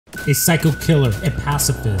a psycho killer, a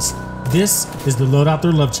pacifist. This is the loadout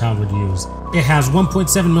their love child would use. It has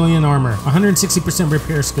 1.7 million armor, 160%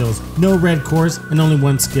 repair skills, no red cores, and only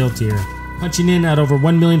one skill tier. Punching in at over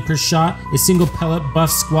 1 million per shot, a single pellet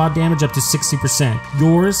buffs squad damage up to 60%.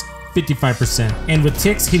 Yours, 55%. And with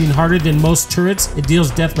ticks hitting harder than most turrets, it deals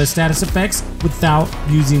death by status effects without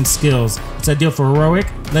using skills. It's ideal for heroic,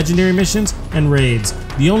 legendary missions, and raids.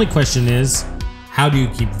 The only question is, how do you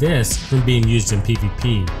keep this from being used in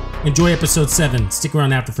PvP? Enjoy episode 7, stick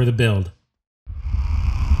around after for the build.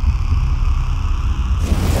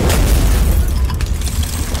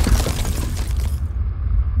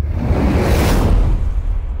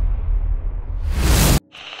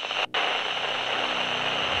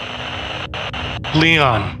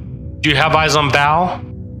 Leon, do you have eyes on Val?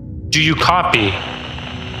 Do you copy?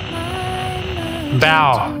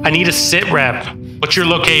 Val, I need a sit rep. What's your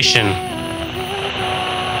location?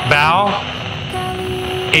 Val?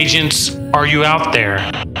 Agents, are you out there?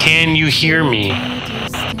 Can you hear me?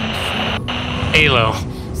 Halo,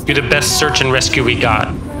 you're the best search and rescue we got.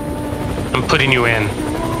 I'm putting you in.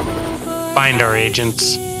 Find our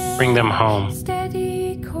agents. Bring them home.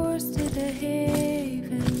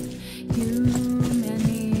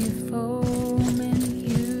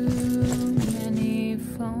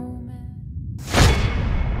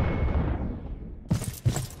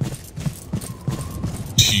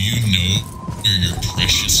 Do you know where your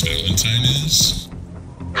precious Valentine is?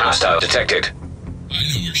 Hostile detected. I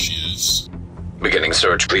know where she is. Beginning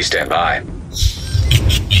search, please stand by.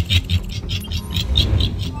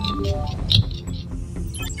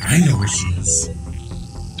 I know where she is.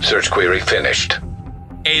 Search query finished.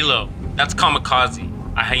 Halo, that's Kamikaze,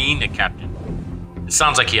 a hyena captain. It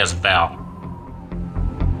sounds like he has Val.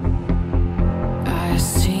 I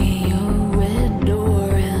see your red door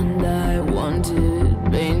and I want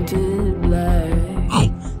it painted black. Oh,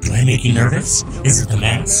 do I make you nervous? Is it the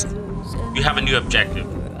mask? You have a new objective.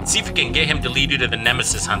 See if you can get him to lead you to the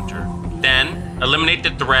Nemesis Hunter. Then, eliminate the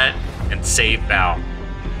threat and save Val.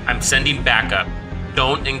 I'm sending backup.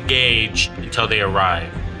 Don't engage until they arrive.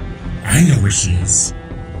 I know where she is.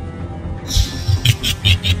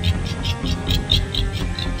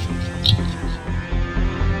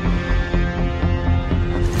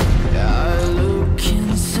 I look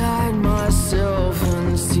inside myself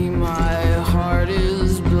and see my heart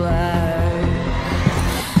is black.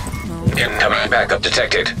 Incoming backup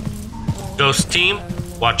detected. Ghost team,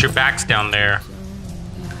 watch your backs down there.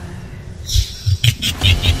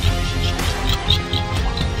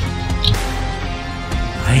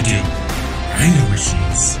 I do. I know where she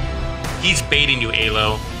is. He's baiting you,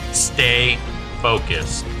 Halo. Stay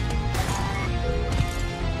focused.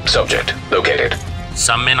 Subject located.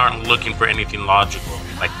 Some men aren't looking for anything logical,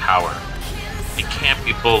 like power. They can't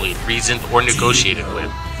be bullied, reasoned, or negotiated with.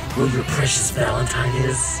 Where your precious Valentine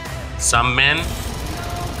is? Some men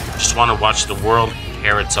just want to watch the world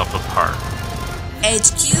tear itself apart.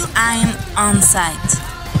 HQ, I'm on site.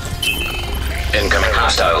 Incoming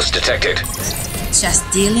hostiles detected. Just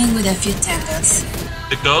dealing with a few tangles.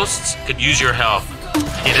 The ghosts could use your help.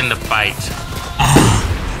 Get in the fight.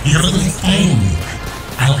 Ah, you're really fighting me.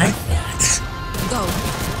 I like that. Go.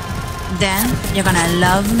 Then you're gonna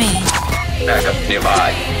love me. Backup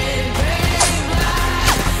nearby.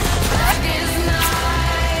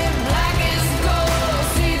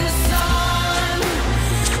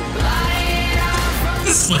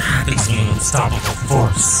 This is what happens when an unstoppable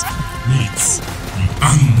force meets an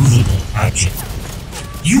unmovable object.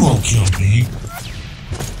 You won't kill me.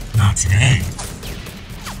 Not today.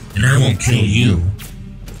 And I won't kill you.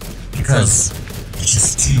 Because it's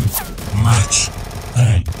just too much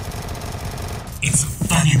fun. It's a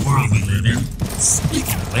funny world we live in.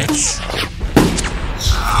 Speaking of which...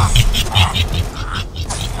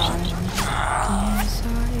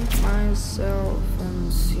 Inside myself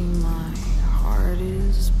and see my heart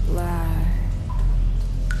is black.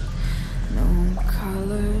 No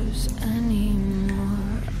colors anymore.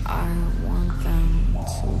 I want them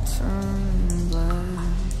to turn black.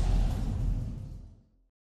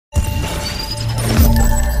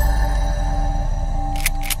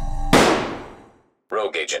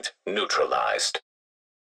 Rogue agent neutralized.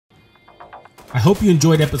 I hope you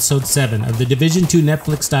enjoyed episode 7 of the Division 2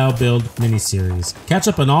 Netflix style build miniseries. Catch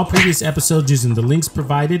up on all previous episodes using the links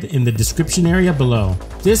provided in the description area below.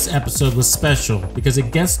 This episode was special because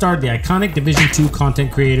it guest starred the iconic Division 2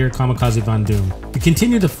 content creator Kamikaze Von Doom. To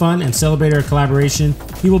continue the fun and celebrate our collaboration,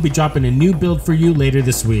 he will be dropping a new build for you later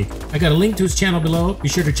this week. I got a link to his channel below, be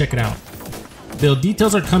sure to check it out. Build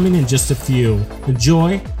details are coming in just a few.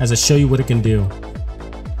 Enjoy as I show you what it can do.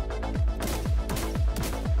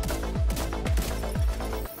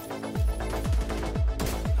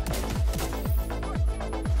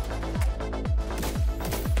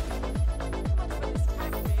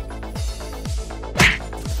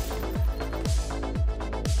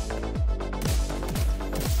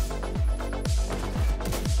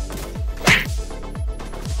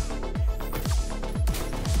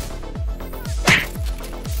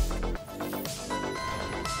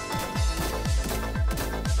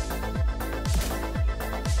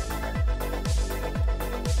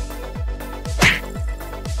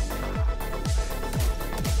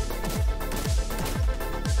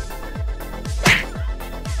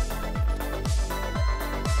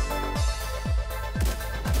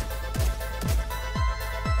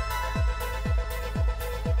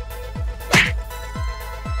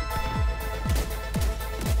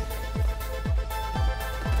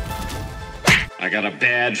 got a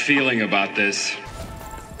bad feeling about this.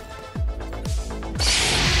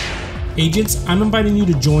 Agents, I'm inviting you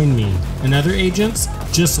to join me and other agents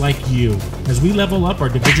just like you as we level up our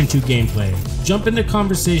Division 2 gameplay. Jump into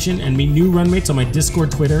conversation and meet new runmates on my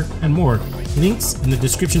Discord, Twitter, and more. Links in the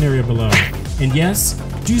description area below. And yes,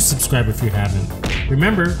 do subscribe if you haven't.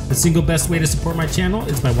 Remember, the single best way to support my channel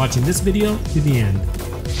is by watching this video to the end.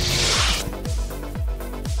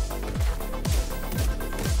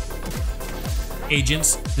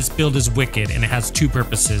 Agents, this build is wicked and it has two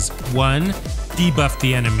purposes. 1, debuff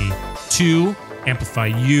the enemy. 2, amplify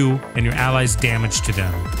you and your allies' damage to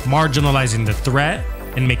them, marginalizing the threat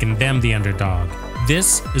and making them the underdog.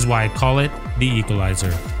 This is why I call it the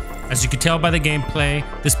Equalizer. As you can tell by the gameplay,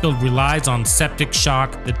 this build relies on Septic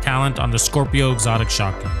Shock, the talent on the Scorpio exotic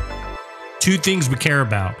shotgun. 2 things we care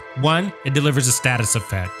about. 1, it delivers a status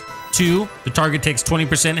effect. 2, the target takes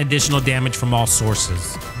 20% additional damage from all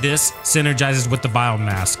sources. This synergizes with the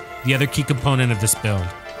Biomask, the other key component of this build.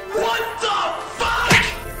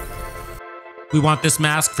 We want this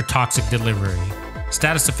mask for toxic delivery.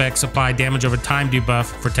 Status effects apply damage over time debuff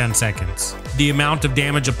for 10 seconds. The amount of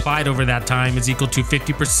damage applied over that time is equal to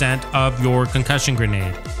 50% of your concussion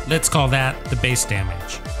grenade. Let's call that the base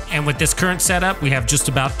damage. And with this current setup, we have just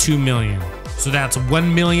about 2 million. So that's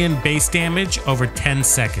 1 million base damage over 10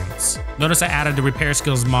 seconds. Notice I added the repair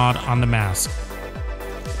skills mod on the mask.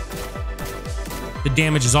 The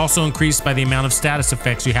damage is also increased by the amount of status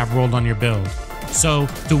effects you have rolled on your build. So,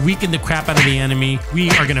 to weaken the crap out of the enemy, we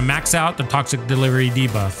are going to max out the toxic delivery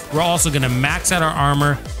debuff. We're also going to max out our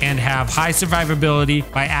armor and have high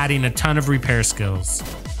survivability by adding a ton of repair skills.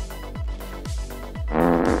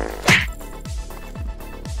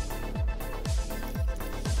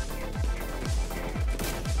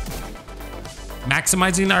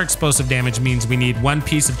 Maximizing our explosive damage means we need 1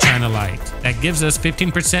 piece of China Light. That gives us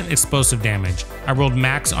 15% explosive damage. I rolled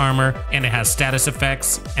max armor and it has status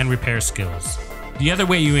effects and repair skills. The other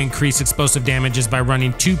way you increase explosive damage is by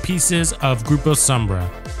running 2 pieces of Grupo Sombra.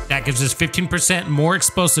 That gives us 15% more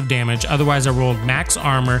explosive damage, otherwise I rolled max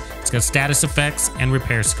armor, it's got status effects and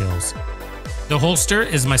repair skills. The holster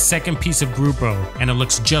is my second piece of Grupo, and it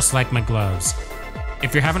looks just like my gloves.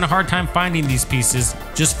 If you're having a hard time finding these pieces,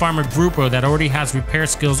 just farm a Grupo that already has repair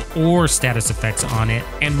skills or status effects on it,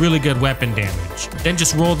 and really good weapon damage. Then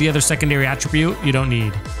just roll the other secondary attribute you don't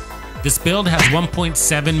need. This build has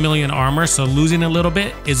 1.7 million armor, so losing a little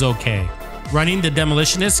bit is okay. Running the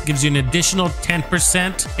Demolitionist gives you an additional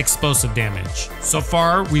 10% explosive damage. So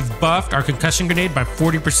far, we've buffed our concussion grenade by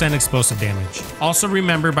 40% explosive damage. Also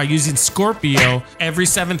remember, by using Scorpio, every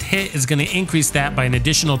 7th hit is going to increase that by an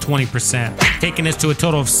additional 20%, taking us to a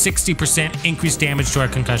total of 60% increased damage to our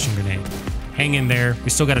concussion grenade. Hang in there, we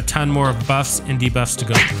still got a ton more of buffs and debuffs to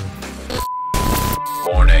go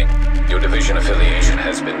through. Warning. Your division affiliation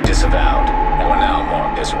has been disavowed. You are now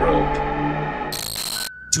marked as rogue.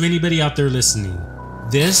 To anybody out there listening,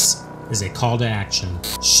 this is a call to action.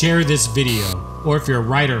 Share this video, or if you're a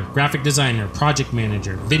writer, graphic designer, project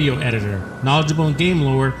manager, video editor, knowledgeable in game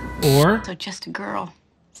lore, or So just a girl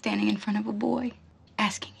standing in front of a boy,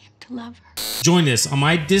 asking him to love her. Join us on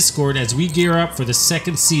my Discord as we gear up for the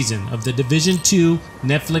 2nd season of the Division 2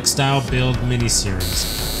 Netflix-style build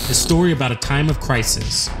miniseries. A story about a time of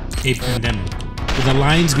crisis, a pandemic, where the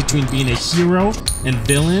lines between being a hero and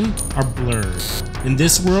villain are blurred. In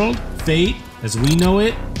this world, fate, as we know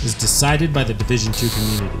it, is decided by the Division 2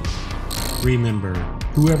 community. Remember,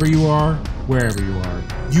 whoever you are, wherever you are,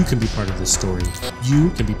 you can be part of this story. You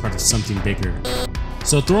can be part of something bigger.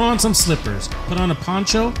 So throw on some slippers, put on a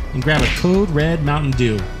poncho, and grab a Code Red Mountain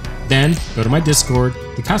Dew. Then go to my Discord,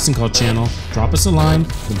 the Casting Call channel, drop us a line,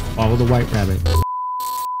 and follow the White Rabbit.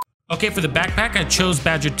 Okay, for the backpack, I chose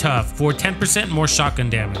Badger Tough for 10% more shotgun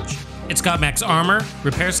damage. It's got max armor,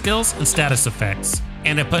 repair skills, and status effects.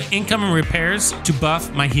 And I put incoming repairs to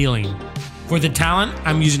buff my healing. For the talent,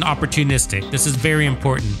 I'm using Opportunistic. This is very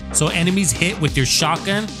important. So enemies hit with your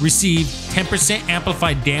shotgun receive 10%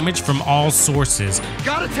 amplified damage from all sources.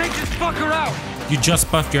 Gotta take this fucker out! You just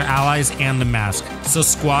buffed your allies and the mask. So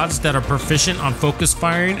squads that are proficient on focus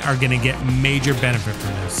firing are gonna get major benefit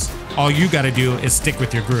from this. All you gotta do is stick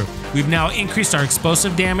with your group. We've now increased our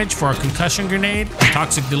explosive damage for our concussion grenade and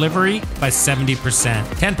toxic delivery by 70%.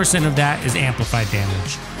 10% of that is amplified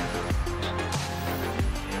damage.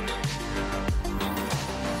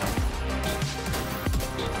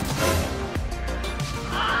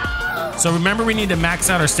 So remember, we need to max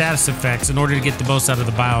out our status effects in order to get the most out of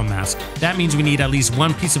the biomask. That means we need at least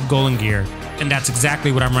 1 piece of golem gear, and that's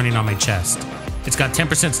exactly what I'm running on my chest. It's got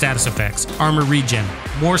 10% status effects, armor regen,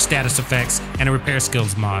 more status effects, and a repair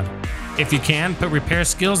skills mod. If you can, put repair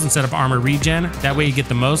skills instead of armor regen. That way you get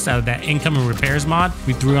the most out of that incoming repairs mod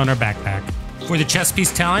we threw on our backpack. For the chest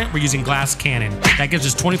piece talent, we're using glass cannon. That gives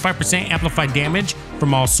us 25% amplified damage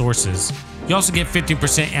from all sources. You also get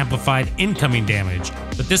 15% amplified incoming damage,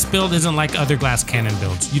 but this build isn't like other glass cannon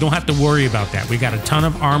builds. You don't have to worry about that. We got a ton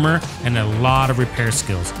of armor and a lot of repair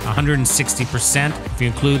skills, 160% if you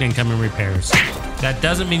include incoming repairs. That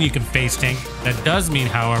doesn't mean you can face tank. That does mean,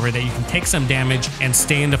 however, that you can take some damage and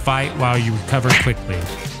stay in the fight while you recover quickly.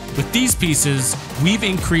 With these pieces, we've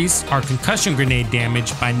increased our concussion grenade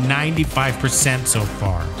damage by 95% so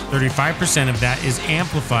far. 35% of that is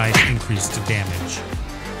amplified increase to damage.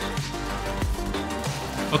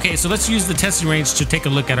 Okay, so let's use the testing range to take a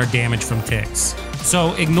look at our damage from ticks.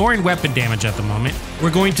 So ignoring weapon damage at the moment,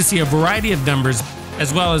 we're going to see a variety of numbers,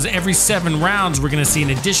 as well as every 7 rounds, we're going to see an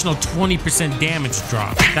additional 20% damage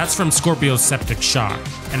drop. That's from Scorpio's Septic Shock.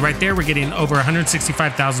 And right there, we're getting over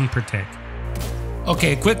 165,000 per tick.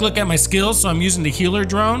 Okay, a quick look at my skills. So I'm using the healer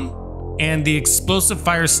drone and the explosive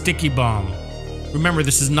fire sticky bomb. Remember,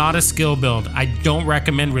 this is not a skill build. I don't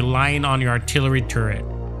recommend relying on your artillery turret.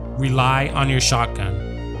 Rely on your shotgun.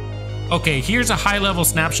 Okay, here's a high-level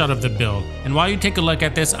snapshot of the build. And while you take a look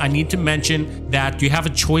at this, I need to mention that you have a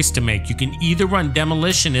choice to make. You can either run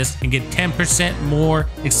Demolitionist and get 10% more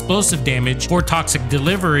explosive damage for toxic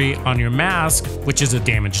delivery on your mask, which is a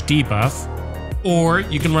damage debuff, or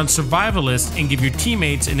you can run Survivalist and give your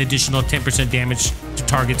teammates an additional 10% damage to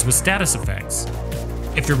targets with status effects.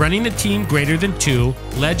 If you're running a team greater than 2,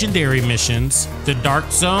 legendary missions, the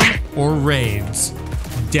Dark Zone, or raids,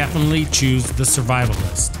 definitely choose the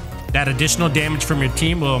Survivalist. That additional damage from your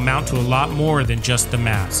team will amount to a lot more than just the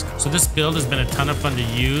mask. So this build has been a ton of fun to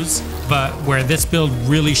use, but where this build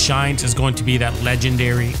really shines is going to be that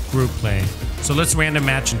legendary group play. So let's random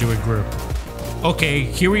match and do a group. Okay,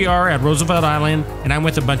 here we are at Roosevelt Island, and I'm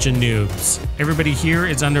with a bunch of noobs. Everybody here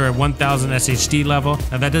is under a 1000 SHD level.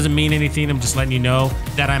 Now that doesn't mean anything, I'm just letting you know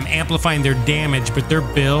that I'm amplifying their damage, but their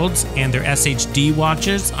builds and their SHD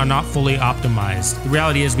watches are not fully optimized. The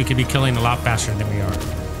reality is we could be killing a lot faster than we are.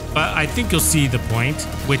 But I think you'll see the point,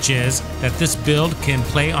 which is that this build can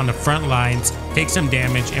play on the front lines, take some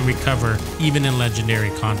damage, and recover even in legendary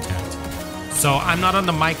content. So I'm not on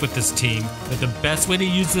the mic with this team, but the best way to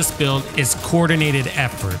use this build is coordinated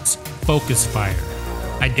efforts, focus fire.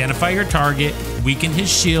 Identify your target, weaken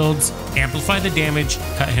his shields, amplify the damage,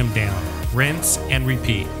 cut him down, rinse, and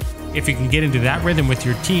repeat. If you can get into that rhythm with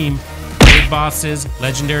your team, big bosses,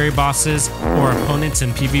 legendary bosses, or opponents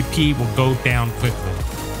in PvP will go down quickly.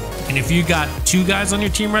 And if you got 2 guys on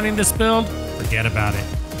your team running this build, forget about it.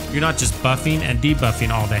 You're not just buffing and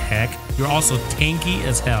debuffing all the heck, you're also tanky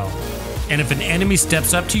as hell. And if an enemy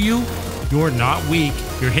steps up to you, you're not weak,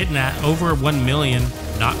 you're hitting at over 1 million,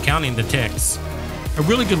 not counting the ticks. A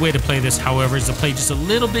really good way to play this, however, is to play just a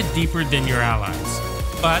little bit deeper than your allies.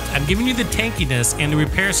 But I'm giving you the tankiness and the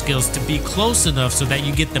repair skills to be close enough so that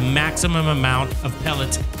you get the maximum amount of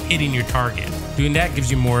pellets hitting your target. Doing that gives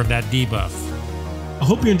you more of that debuff. I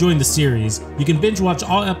hope you're enjoying the series. You can binge watch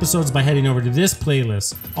all episodes by heading over to this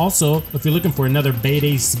playlist. Also, if you're looking for another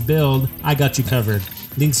badass build, I got you covered.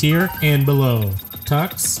 Links here and below.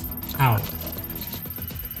 Tux out.